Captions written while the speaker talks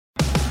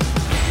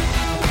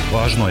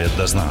Važno je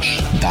da znaš.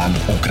 Dan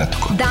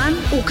ukratko. Dan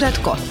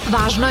ukratko.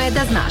 Važno je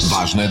da znaš.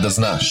 Važno je da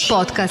znaš.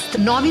 Podcast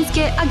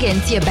novinske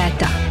agencije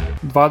Beta.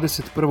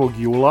 21.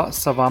 jula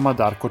sa vama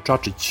Darko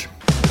Čačić.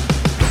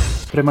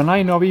 Prema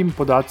najnovijim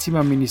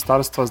podacima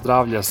Ministarstva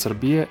zdravlja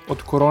Srbije,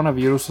 od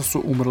koronavirusa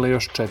su umrle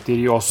još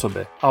 4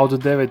 osobe, a od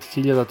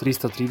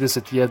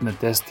 9331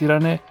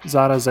 testirane,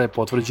 zaraza je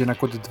potvrđena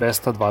kod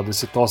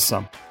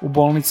 228. U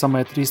bolnicama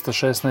je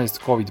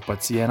 316 COVID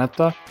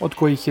pacijenata, od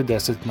kojih je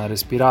 10 na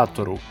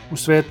respiratoru. U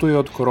svetu je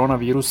od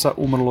koronavirusa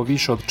umrlo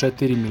više od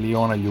 4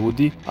 miliona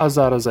ljudi, a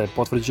zaraza je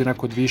potvrđena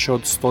kod više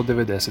od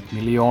 190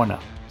 miliona.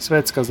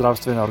 Svetska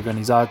zdravstvena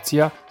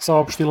organizacija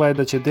saopštila je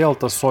da će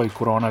delta soj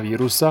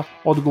koronavirusa,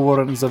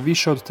 odgovoran za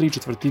više od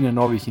 3/4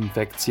 novih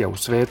infekcija u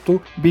svetu,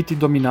 biti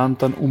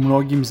dominantan u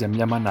mnogim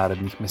zemljama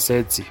narednih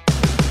meseci.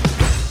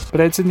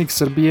 Predsednik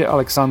Srbije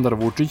Aleksandar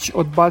Vučić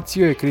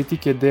odbacio je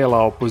kritike dela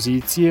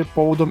opozicije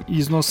povodom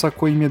iznosa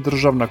kojim je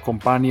državna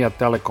kompanija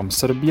Telekom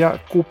Srbija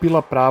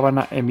kupila prava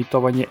na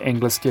emitovanje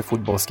engleske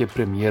fudbalske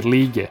premijer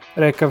lige,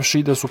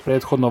 rekavši da su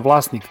prethodno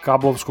vlasnik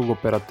kablovskog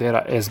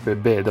operatera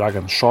SBB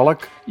Dragan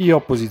Šolak i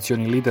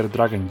opozicioni lider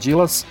Dragan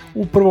Đilas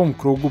u prvom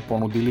krugu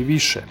ponudili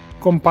više.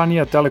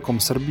 Kompanija Telekom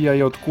Srbija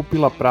je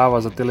otkupila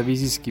prava za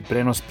televizijski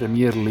prenos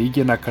premijer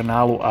lige na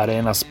kanalu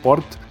Arena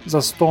Sport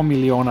za 100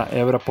 miliona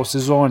evra po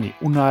sezoni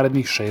u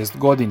narednih 6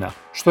 godina,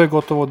 što je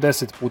gotovo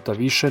 10 puta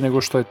više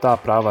nego što je ta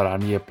prava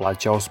ranije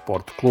plaćao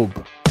sport klub.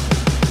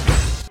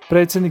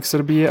 Predsednik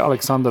Srbije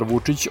Aleksandar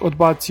Vučić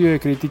odbacio je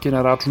kritike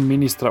na račun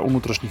ministra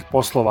unutrašnjih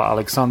poslova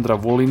Aleksandra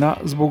Vulina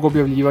zbog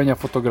objavljivanja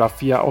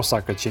fotografija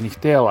osakaćenih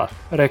tela,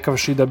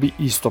 rekavši da bi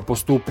isto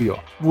postupio.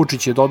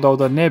 Vučić je dodao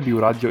da ne bi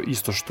uradio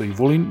isto što i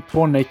Vulin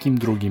po nekim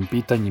drugim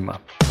pitanjima.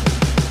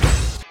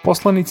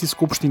 Poslanici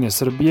Skupštine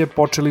Srbije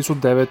počeli su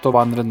 9.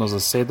 vanredno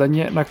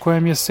zasedanje na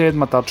kojem je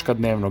 7. tačka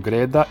dnevnog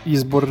reda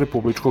izbor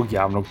Republičkog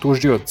javnog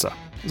tužioca.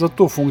 Za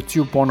tu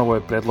funkciju ponovo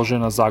je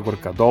predložena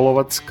Zagorka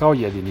Dolovac kao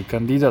jedini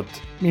kandidat.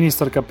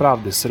 Ministarka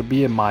pravde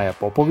Srbije Maja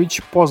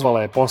Popović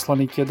pozvala je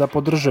poslanike da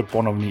podrže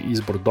ponovni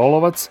izbor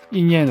Dolovac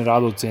i njen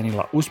rad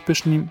ocenila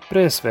uspešnim,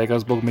 pre svega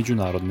zbog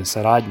međunarodne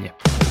saradnje.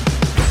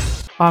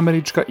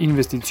 Američka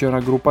investiciona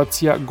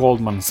grupacija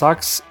Goldman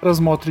Sachs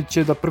razmotrit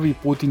će da prvi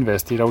put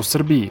investira u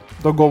Srbiji.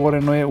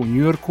 Dogovoreno je u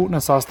Njujorku na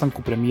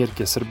sastanku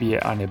premijerke Srbije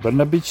Ane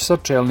Brnabić sa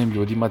čelnim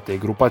ljudima te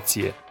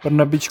grupacije.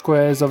 Brnabić,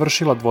 koja je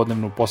završila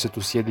dvodnevnu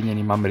posetu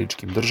Sjedinjenim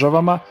Američkim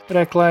Državama,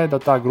 rekla je da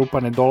ta grupa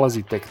ne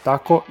dolazi tek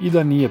tako i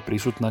da nije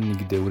prisutna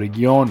nigde u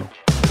regionu.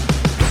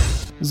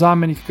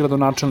 Zamenik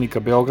gradonačelnika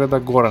Beograda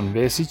Goran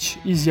Vesić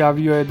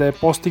izjavio je da je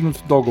postignut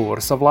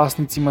dogovor sa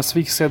vlasnicima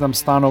svih 7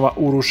 stanova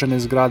urušene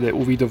zgrade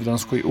u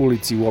Vidovdanskoj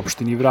ulici u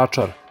opštini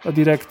Vračar, da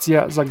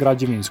Direkcija za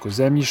građevinsko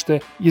zemljište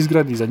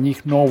izgradi za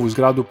njih novu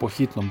zgradu po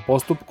hitnom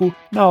postupku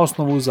na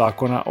osnovu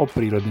zakona o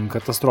prirodnim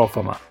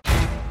katastrofama.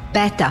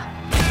 Beta.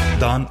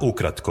 Dan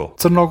ukratko.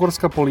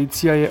 Crnogorska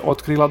policija je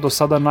otkrila do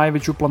sada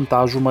najveću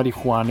plantažu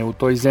marihuane u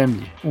toj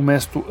zemlji, u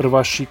mestu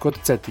Rvaši kod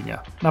Cetinja.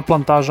 Na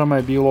plantažama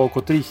je bilo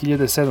oko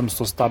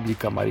 3700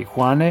 stabljika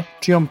marihuane,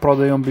 čijom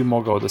prodajom bi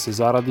mogao da se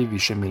zaradi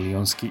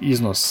višemilionski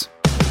iznos.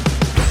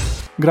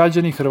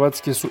 Građani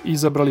Hrvatske su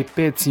izabrali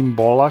 5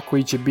 simbola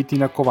koji će biti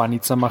na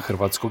kovanicama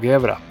hrvatskog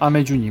evra, a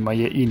među njima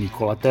je i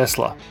Nikola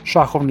Tesla.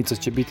 Šahovnica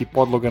će biti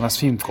podloga na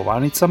svim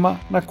kovanicama,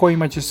 na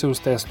kojima će se uz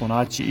Teslu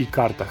naći i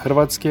karta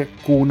Hrvatske,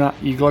 kuna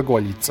i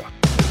glagoljica.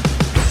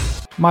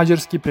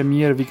 Mađarski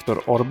premijer Viktor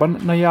Orban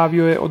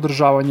najavio je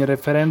održavanje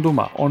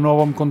referenduma o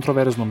novom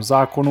kontroverznom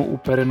zakonu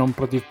uperenom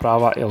protiv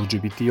prava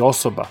LGBT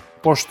osoba,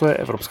 pošto je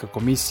Evropska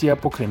komisija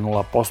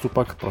pokrenula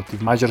postupak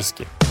protiv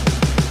Mađarske.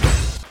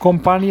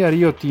 Kompanija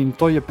Rio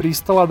Tinto je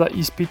pristala da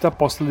ispita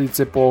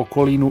posledice po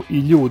okolinu i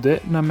ljude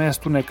na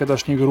mestu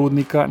nekadašnjeg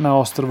rudnika na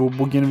ostrvu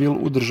Bougainville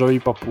u državi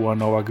Papua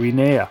Nova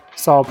Gvineja,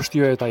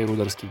 saopštio je taj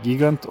rudarski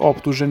gigant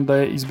optužen da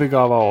je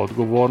izbegavao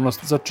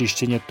odgovornost za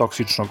čišćenje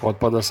toksičnog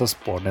otpada sa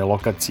sporne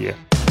lokacije.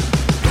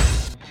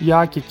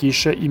 Jake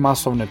kiše i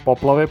masovne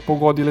poplave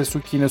pogodile su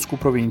kinesku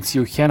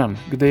provinciju Henan,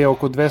 gde je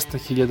oko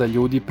 200.000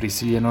 ljudi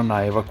prisiljeno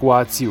na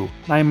evakuaciju.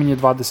 Najmanje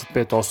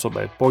 25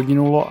 osoba je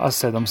poginulo, a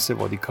 7 se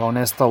vodi kao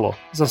nestalo.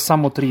 Za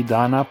samo 3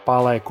 dana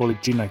pala je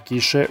količina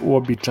kiše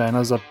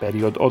uobičajena za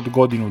period od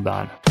godinu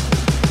dana.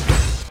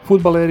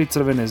 Fudbaleri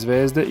Crvene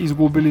zvezde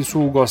izgubili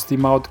su u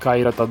gostima od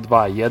Kairata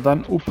 2-1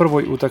 u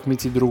prvoj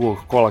utakmici drugog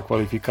kola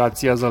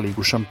kvalifikacija za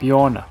Ligu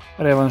šampiona.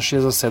 Revanš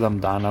je za 7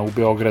 dana u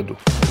Beogradu.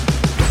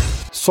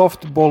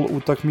 Softball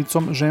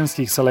utakmicom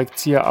ženskih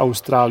selekcija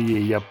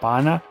Australije i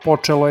Japana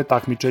počelo je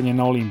takmičenje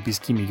na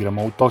olimpijskim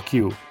igrama u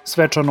Tokiju.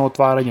 Svečano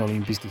otvaranje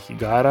olimpijskih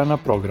igara na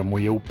programu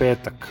je u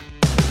petak.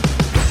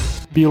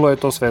 Bilo je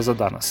to sve za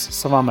danas.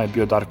 Sa vama je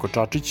bio Darko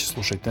Čačić,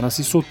 slušajte nas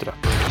i sutra.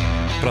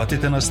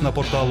 Pratite nas na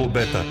portalu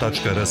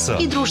beta.rs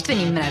I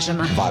društvenim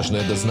mrežama. Važno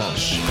je da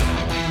znaš.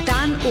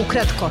 Dan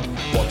ukratko.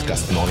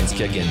 Podcast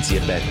novinske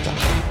agencije Beta.